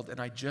world. And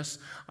I just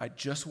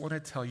want to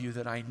tell you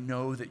that I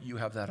know that you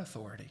have that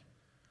authority.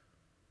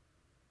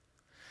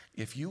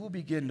 If you will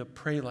begin to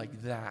pray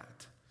like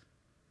that,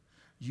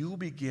 you will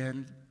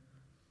begin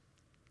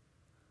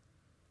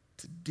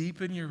to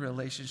deepen your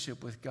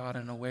relationship with God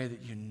in a way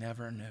that you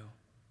never knew.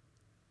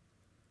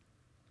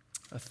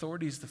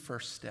 Authority is the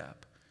first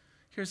step.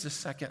 Here's the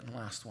second and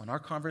last one. Our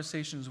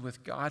conversations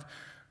with God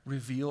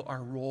reveal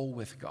our role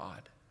with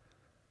God.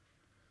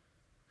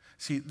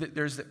 See,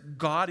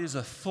 God is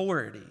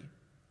authority,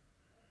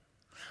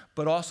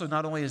 but also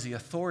not only is he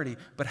authority,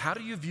 but how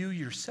do you view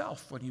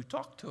yourself when you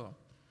talk to him?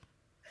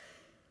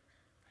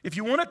 If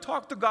you want to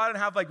talk to God and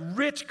have like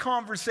rich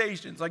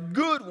conversations, like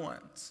good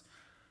ones,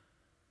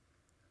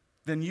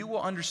 then you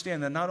will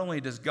understand that not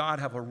only does God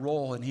have a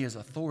role and he has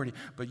authority,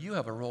 but you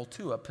have a role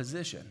too, a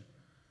position.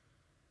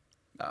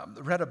 I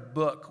read a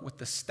book with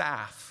the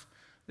staff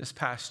this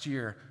past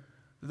year.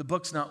 The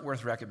book's not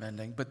worth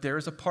recommending, but there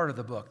is a part of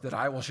the book that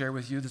I will share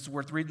with you that's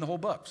worth reading the whole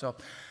book. So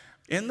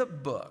in the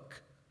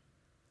book,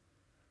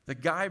 the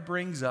guy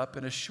brings up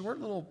in a short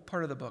little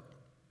part of the book,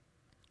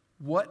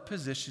 what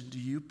position do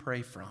you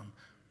pray from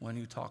when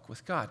you talk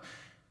with God?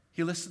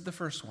 He listed the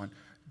first one.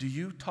 Do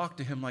you talk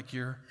to him like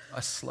you're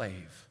a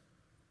slave?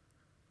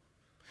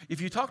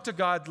 If you talk to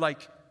God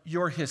like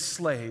you're his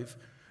slave,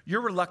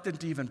 you're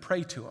reluctant to even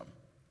pray to him.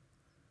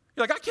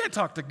 You're like, I can't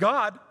talk to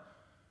God.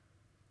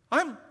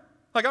 I'm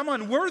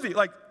unworthy.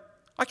 Like,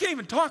 I can't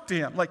even talk to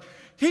him. Like,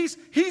 he's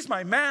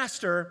my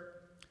master,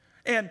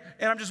 and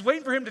I'm just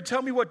waiting for him to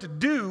tell me what to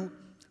do,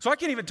 so I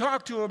can't even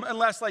talk to him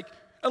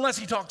unless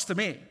he talks to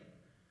me.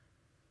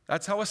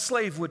 That's how a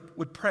slave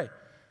would pray.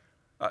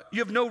 You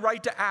have no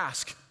right to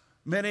ask.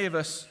 Many of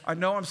us, I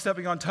know I'm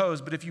stepping on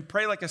toes, but if you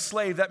pray like a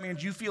slave, that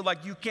means you feel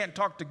like you can't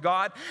talk to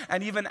God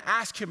and even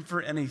ask him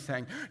for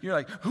anything. You're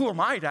like, who am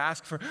I to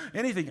ask for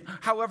anything?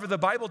 However, the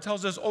Bible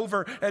tells us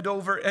over and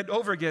over and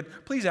over again,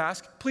 please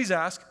ask, please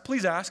ask,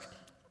 please ask.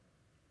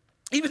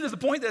 Even to the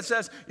point that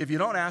says, if you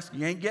don't ask,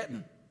 you ain't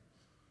getting.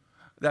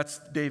 That's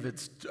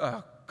David's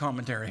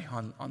commentary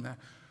on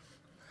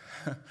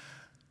that.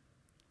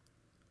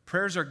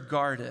 Prayers are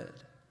guarded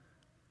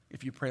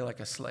if you pray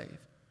like a slave.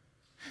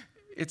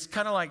 It's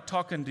kind of like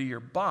talking to your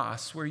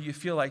boss where you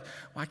feel like,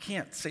 well, I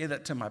can't say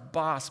that to my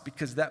boss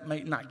because that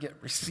might not get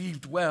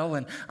received well,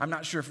 and I'm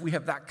not sure if we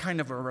have that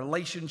kind of a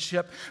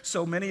relationship.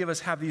 So many of us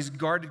have these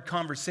guarded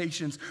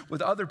conversations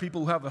with other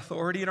people who have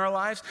authority in our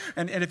lives,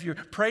 and if you're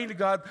praying to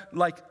God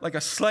like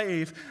a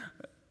slave,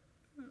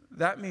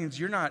 that means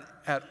you're not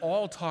at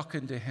all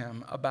talking to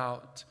him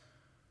about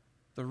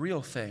the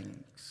real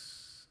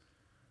things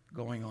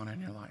going on in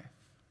your life.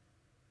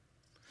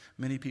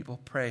 Many people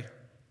pray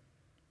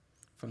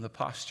from the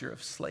posture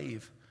of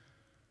slave.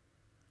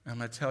 I'm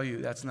going to tell you,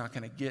 that's not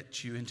going to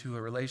get you into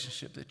a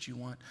relationship that you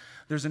want.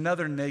 There's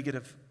another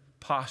negative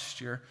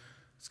posture.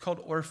 It's called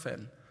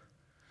orphan.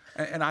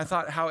 And I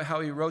thought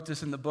how he wrote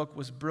this in the book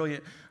was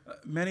brilliant.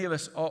 Many of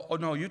us, oh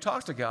no, you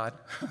talk to God.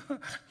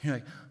 You're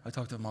like, I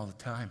talk to him all the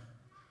time.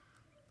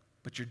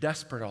 But you're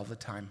desperate all the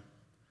time.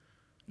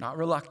 Not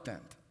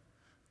reluctant.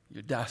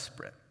 You're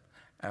desperate.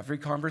 Every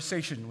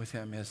conversation with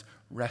him is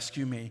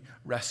rescue me,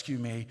 rescue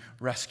me,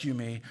 rescue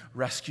me,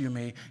 rescue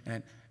me.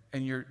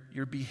 And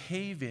you're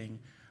behaving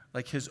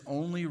like his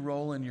only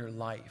role in your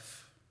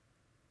life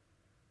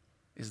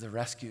is to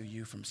rescue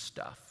you from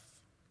stuff.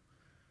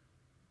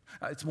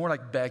 It's more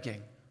like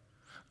begging.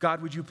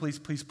 God, would you please,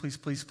 please, please,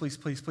 please, please,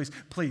 please, please,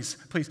 please,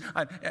 please.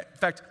 In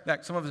fact,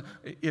 some of us,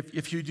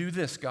 if you do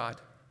this, God,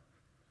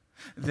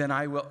 then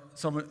I will.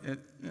 Some of you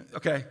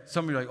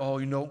are like,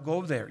 oh,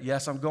 go there.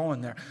 Yes, I'm going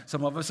there.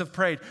 Some of us have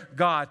prayed,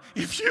 God,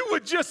 if you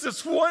would just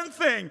this one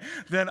thing,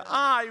 then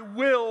I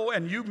will.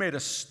 And you made a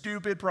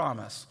stupid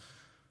promise.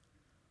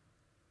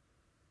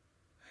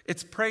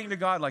 It's praying to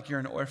God like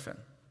you're an orphan.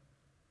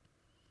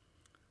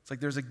 It's like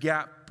there's a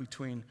gap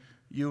between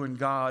you and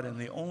God, and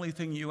the only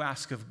thing you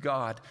ask of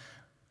God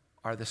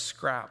are the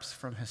scraps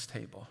from his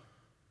table.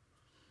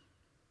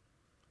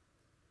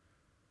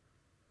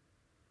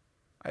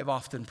 I've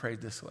often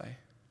prayed this way.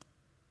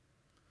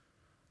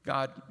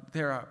 God,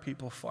 there are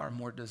people far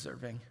more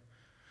deserving.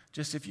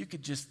 Just if you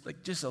could just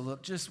a little,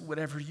 just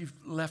whatever you've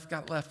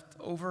got left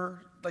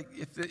over,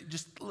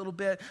 just a little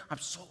bit.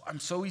 I'm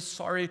so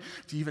sorry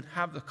to even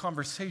have the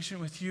conversation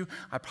with you.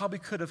 I probably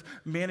could have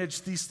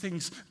managed these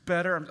things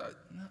better.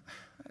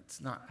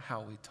 That's not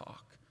how we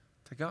talk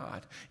to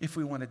God if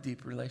we want a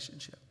deep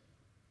relationship.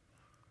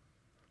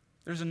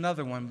 There's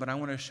another one, but I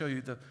want to show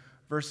you the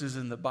verses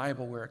in the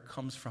Bible where it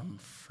comes from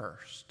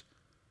first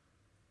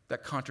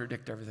that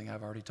contradict everything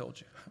I've already told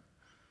you.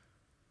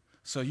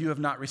 So you have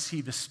not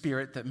received a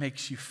spirit that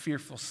makes you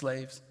fearful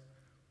slaves.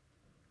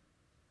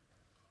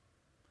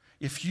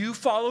 If you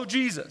follow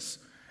Jesus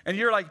and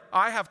you're like,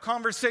 I have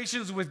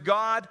conversations with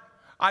God,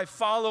 I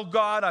follow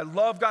God, I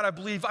love God, I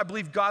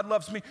believe God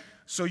loves me.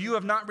 So you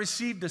have not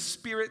received a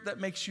spirit that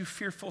makes you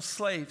fearful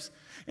slaves.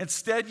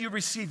 Instead, you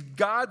received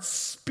God's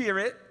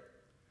spirit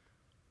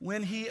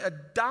when he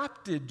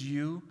adopted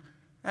you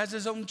as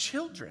his own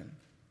children.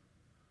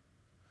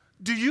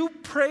 Do you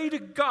pray to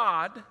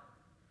God?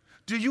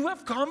 Do you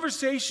have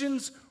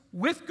conversations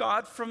with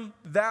God from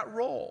that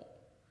role?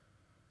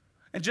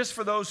 And just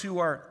for those who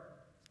are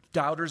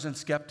doubters and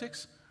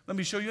skeptics, let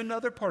me show you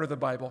another part of the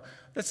Bible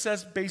that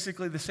says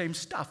basically the same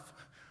stuff.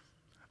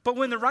 But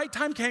when the right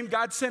time came,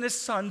 God sent his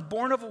son,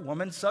 born of a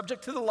woman,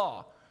 subject to the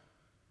law.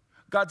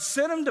 God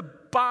sent him to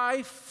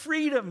buy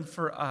freedom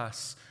for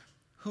us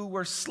who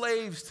were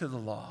slaves to the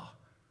law,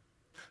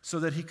 so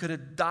that he could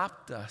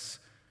adopt us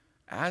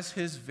as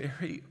his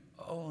very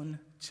own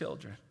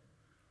children.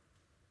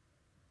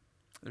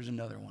 There's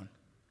another one.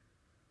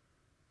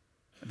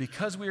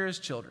 Because we are his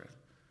children,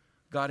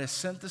 God has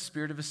sent the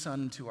Spirit of his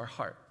Son into our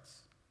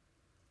hearts.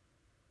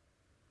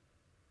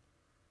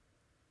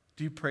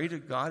 Do you pray to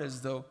God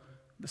as though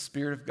the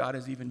Spirit of God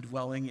is even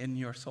dwelling in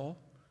your soul,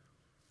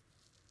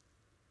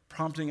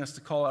 prompting us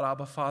to call out,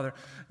 Abba, Father.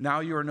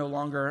 Now you are no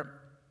longer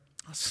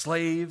a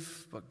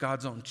slave, but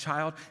God's own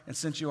child. And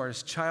since you are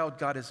his child,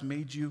 God has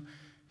made you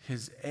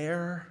his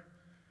heir.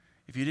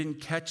 If you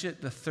didn't catch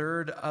it, the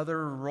third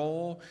other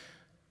role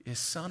is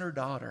son or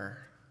daughter.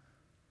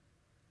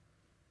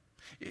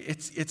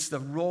 It's the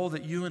role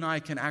that you and I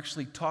can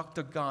actually talk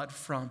to God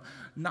from,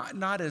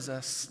 not as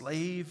a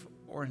slave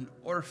or an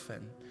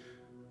orphan,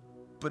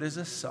 but as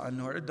a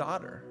son or a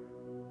daughter.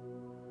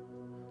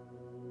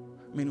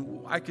 I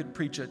mean, I could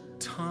preach a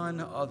ton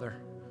other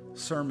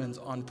sermons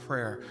on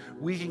prayer.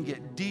 We can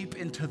get deep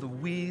into the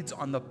weeds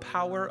on the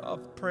power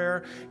of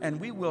prayer, and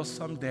we will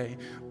someday.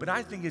 But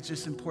I think it's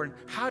just important.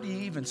 How do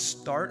you even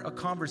start a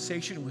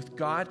conversation with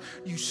God?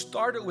 You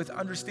start it with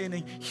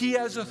understanding he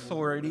has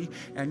authority,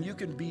 and you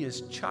can be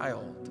his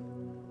child.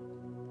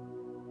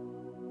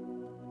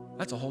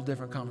 That's a whole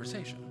different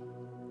conversation.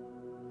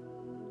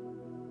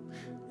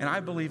 And I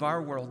believe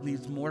our world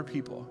needs more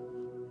people,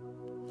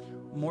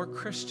 more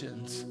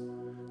Christians,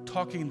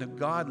 talking to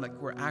God like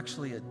we're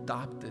actually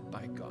adopted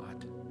by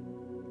God.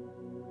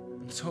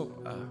 And so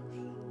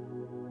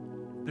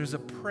there's a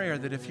prayer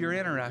that if you're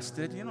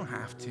interested, you don't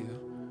have to,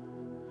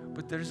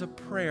 but there's a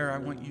prayer I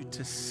want you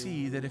to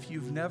see that if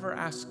you've never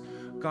asked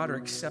God or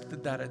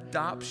accepted that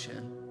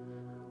adoption,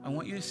 I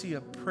want you to see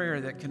a prayer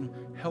that can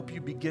help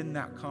you begin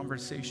that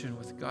conversation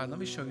with God. Let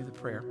me show you the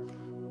prayer.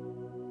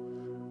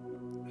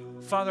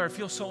 Father, I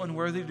feel so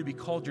unworthy to be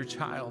called your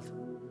child.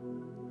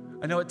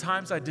 I know at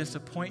times I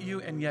disappoint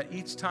you, and yet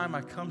each time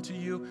I come to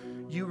you,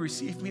 you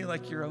receive me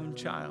like your own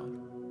child.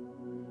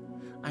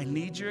 I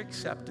need your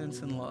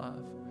acceptance and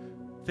love.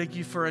 Thank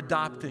you for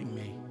adopting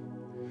me.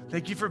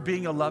 Thank you for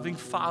being a loving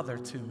father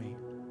to me.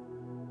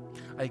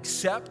 I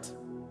accept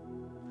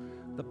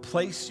the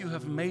place you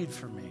have made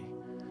for me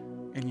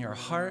in your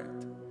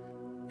heart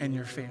and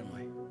your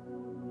family.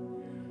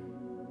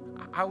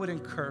 I would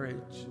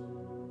encourage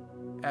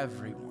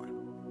everyone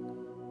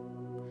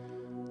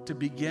to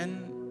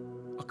begin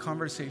a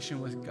conversation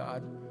with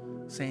God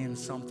saying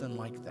something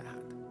like that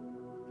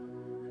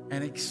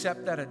and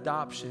accept that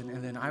adoption.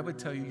 And then I would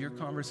tell you your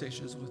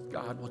conversations with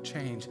God will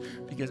change,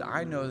 because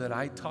I know that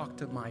I talk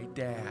to my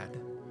dad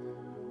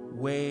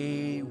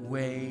way,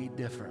 way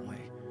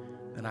differently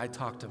than I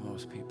talk to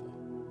most people.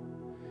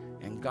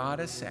 And God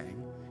is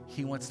saying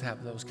he wants to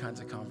have those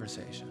kinds of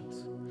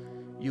conversations.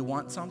 You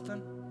want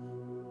something?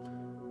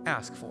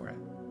 Ask for it.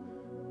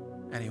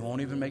 And he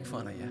won't even make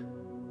fun of you.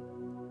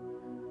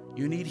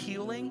 You need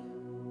healing?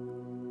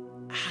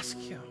 Ask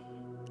him.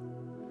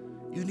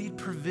 You need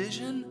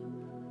provision?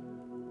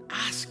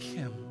 Ask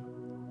him.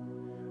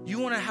 You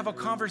want to have a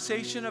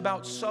conversation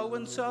about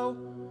so-and-so?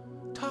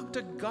 Talk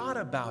to God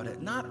about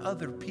it, not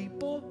other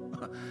people.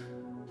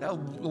 The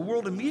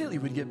world immediately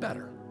would get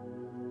better.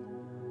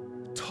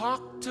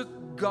 Talk to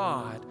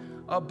God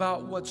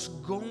about what's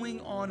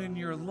going on in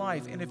your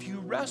life. And if you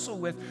wrestle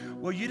with,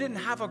 well, you didn't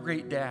have a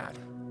great dad.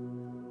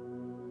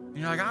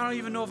 You're like, I don't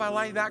even know if I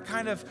like that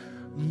kind of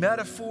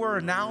metaphor,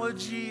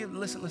 analogy.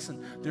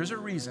 Listen, there's a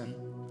reason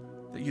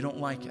that you don't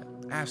like it.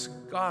 Ask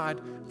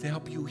God to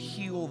help you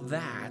heal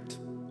that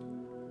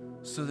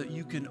so that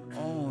you can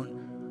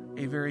own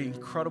a very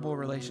incredible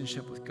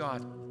relationship with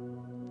God.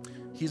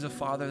 He's a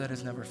father that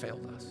has never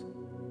failed us.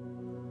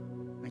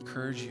 I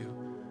encourage you,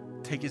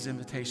 take his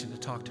invitation to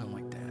talk to him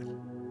like Dad.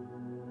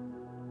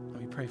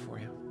 Let me pray for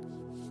you.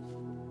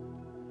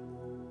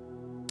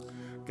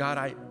 God,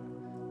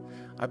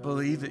 I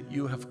believe that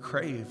you have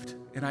craved,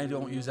 and I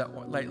don't use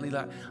that lightly,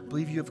 I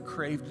believe you have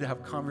craved to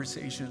have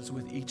conversations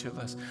with each of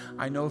us.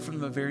 I know from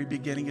the very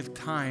beginning of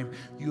time,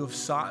 you have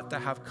sought to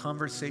have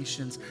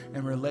conversations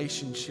and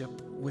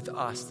relationship with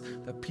us,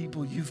 the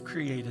people you've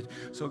created.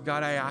 So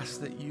God, I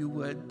ask that you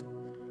would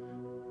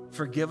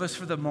forgive us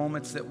for the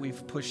moments that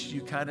we've pushed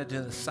you kind of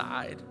to the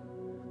side,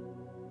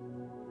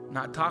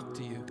 not talk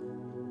to you.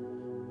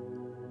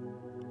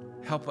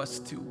 Help us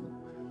to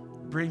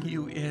bring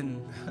you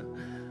in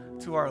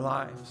to our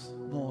lives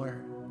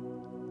more.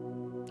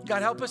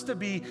 God, help us to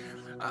be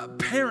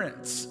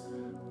parents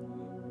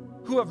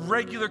who have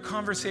regular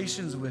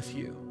conversations with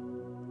you.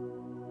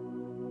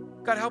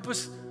 God, help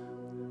us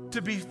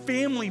to be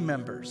family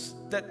members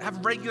that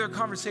have regular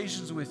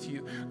conversations with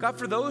you. God,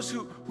 for those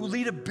who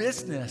lead a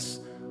business,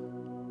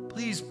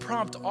 please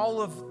prompt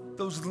all of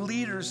those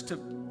leaders to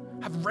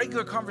have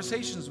regular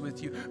conversations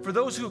with you. For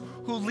those who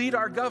lead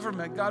our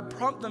government, God,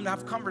 prompt them to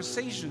have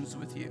conversations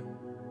with you.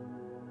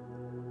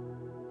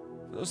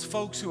 Those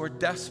folks who are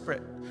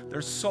desperate,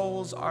 their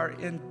souls are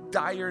in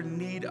dire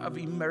need of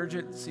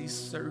emergency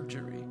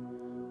surgery.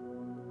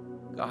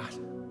 God,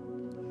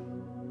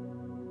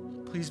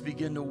 please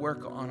begin to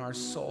work on our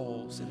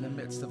souls in the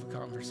midst of a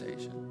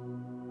conversation.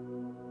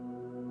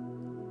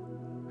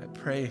 I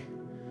pray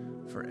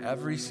for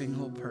every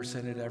single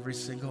person at every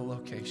single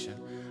location.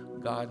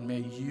 God,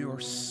 may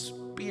your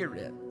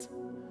Spirit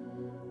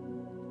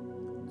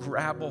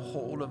grab a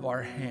hold of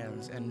our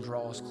hands and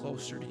draw us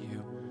closer to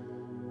you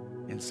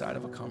inside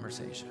of a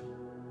conversation.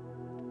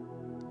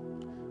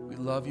 We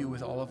love you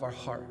with all of our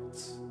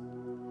hearts.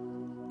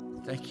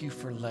 Thank you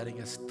for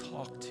letting us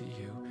talk to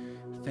you.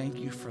 Thank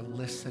you for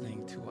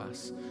listening to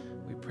us.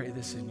 We pray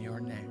this in your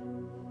name.